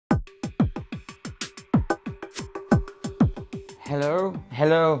Hello,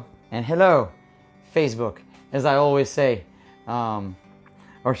 hello, and hello, Facebook, as I always say.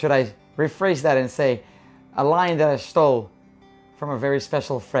 Or should I rephrase that and say a line that I stole from a very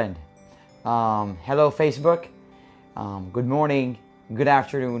special friend. Hello, Facebook. Good morning, good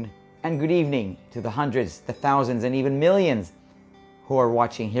afternoon, and good evening to the hundreds, the thousands, and even millions who are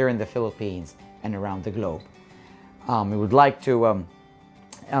watching here in the Philippines and around the globe. We would like to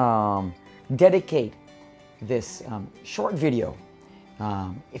dedicate this short video,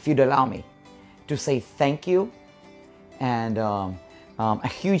 if you'd allow me, to say thank you and a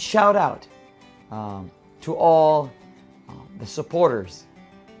huge shout out to all the supporters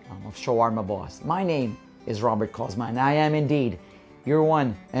of Shawarma Boss. My name is Robert Cosma, and I am indeed your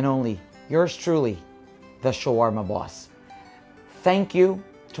one and only, yours truly, the Shawarma Boss. Thank you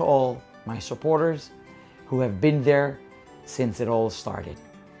to all my supporters who have been there since it all started.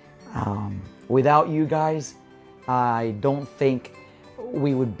 Without you guys, I don't think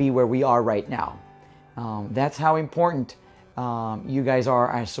we would be where we are right now. That's how important you guys are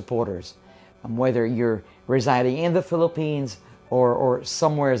as supporters. Whether you're residing in the Philippines or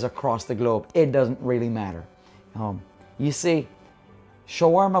somewhere across the globe, it doesn't really matter. You see,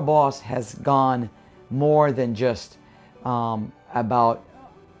 Shawarma Boss has gone more than just about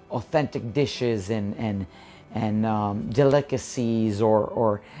authentic dishes and delicacies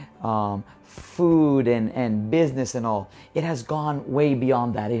or food and business and all. It has gone way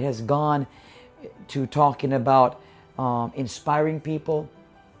beyond that. It has gone to talking about inspiring people,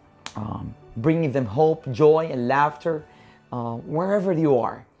 bringing them hope, joy, and laughter wherever you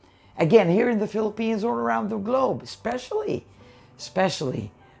are. Again, here in the Philippines or around the globe, especially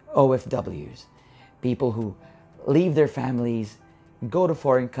OFWs, people who leave their families, go to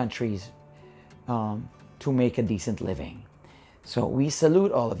foreign countries to make a decent living. So we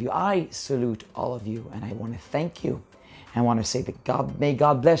salute all of you. I salute all of you, and I want to thank you. I want to say that may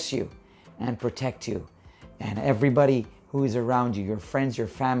God bless you and protect you, and everybody who is around you, your friends, your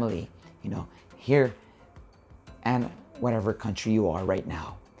family, here and whatever country you are right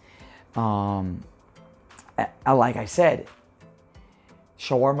now. Like I said,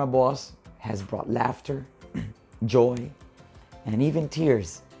 Shawarma Boss has brought laughter, joy, and even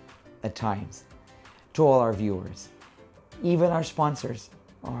tears at times to all our viewers, even our sponsors,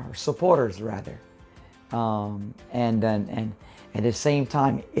 our supporters rather. And at the same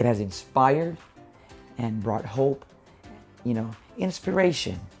time, it has inspired and brought hope,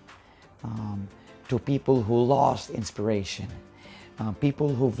 inspiration to people who lost inspiration,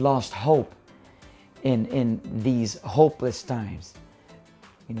 people who've lost hope in these hopeless times.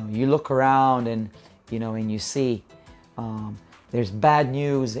 You look around and you see there's bad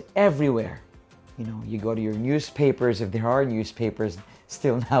news everywhere. You go to your newspapers, if there are newspapers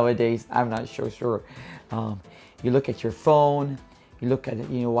still nowadays, I'm not so sure. You look at your phone, you look at it,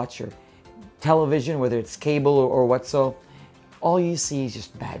 watch your television, whether it's cable or what so. All you see is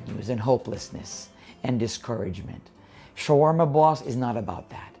just bad news and hopelessness and discouragement. Shawarma Boss is not about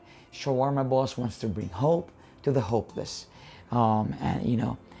that. Shawarma Boss wants to bring hope to the hopeless, and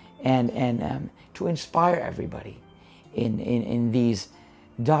to inspire everybody in these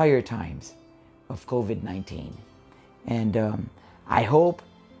dire times of COVID-19. And I hope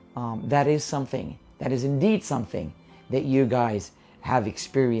that is indeed something that you guys have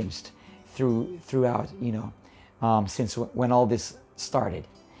experienced throughout, since when all this started.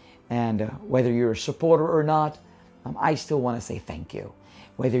 And whether you're a supporter or not, I still want to say thank you.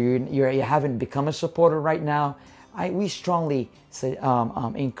 Whether you haven't become a supporter right now, we strongly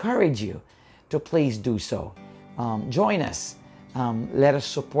encourage you to please do so. Join us. Let us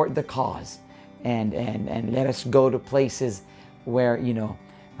support the cause, and let us go to places where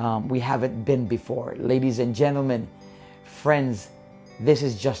we haven't been before. Ladies and gentlemen, friends, this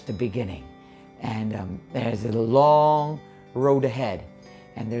is just the beginning, and there's a long road ahead,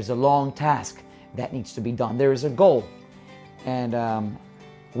 and there's a long task that needs to be done. There is a goal, and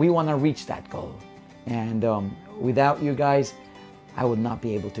we want to reach that goal. And without you guys, I would not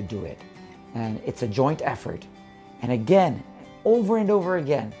be able to do it. And it's a joint effort. And again, over and over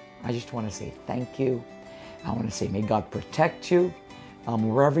again, I just want to say thank you. I want to say may God protect you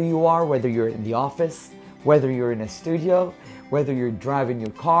wherever you are, whether you're in the office, whether you're in a studio, whether you're driving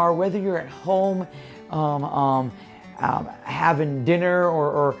your car, whether you're at home having dinner,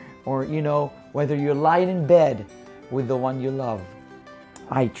 or whether you're lying in bed with the one you love.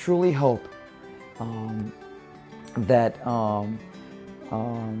 I truly hope that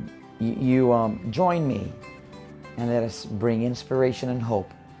you join me, and let us bring inspiration and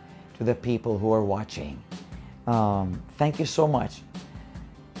hope to the people who are watching. Thank you so much.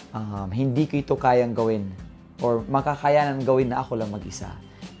 Hindi ko ito kayang gawin or makakayanan gawin na ako lang mag-isa.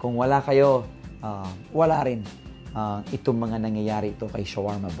 Kung wala kayo, wala rin itong mga nangyayari ito kay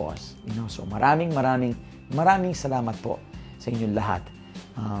Shawarma Boss. So maraming salamat po sa inyong lahat.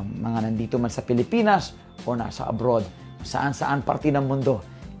 Mga nandito man sa Pilipinas o nasa abroad, saan-saan parte ng mundo.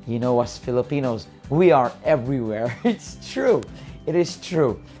 As Filipinos, we are everywhere. It's true. It is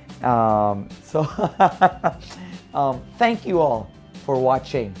true. Thank you all for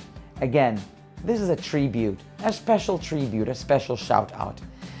watching. Again, this is a tribute, a special tribute, a special shout out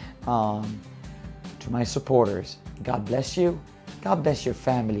to my supporters. God bless you. God bless your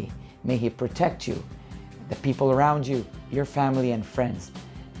family. May He protect you, the people around you, your family and friends,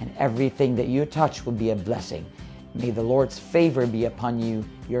 and everything that you touch will be a blessing. May the Lord's favor be upon you,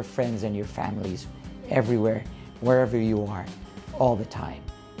 your friends and your families, everywhere, wherever you are, all the time.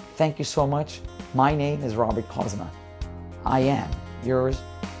 Thank you so much. My name is Robert Cosma. I am yours,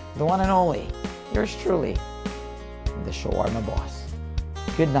 the one and only, yours truly, the Shawarma Boss.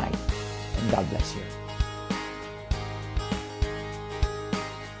 Good night, and God bless you.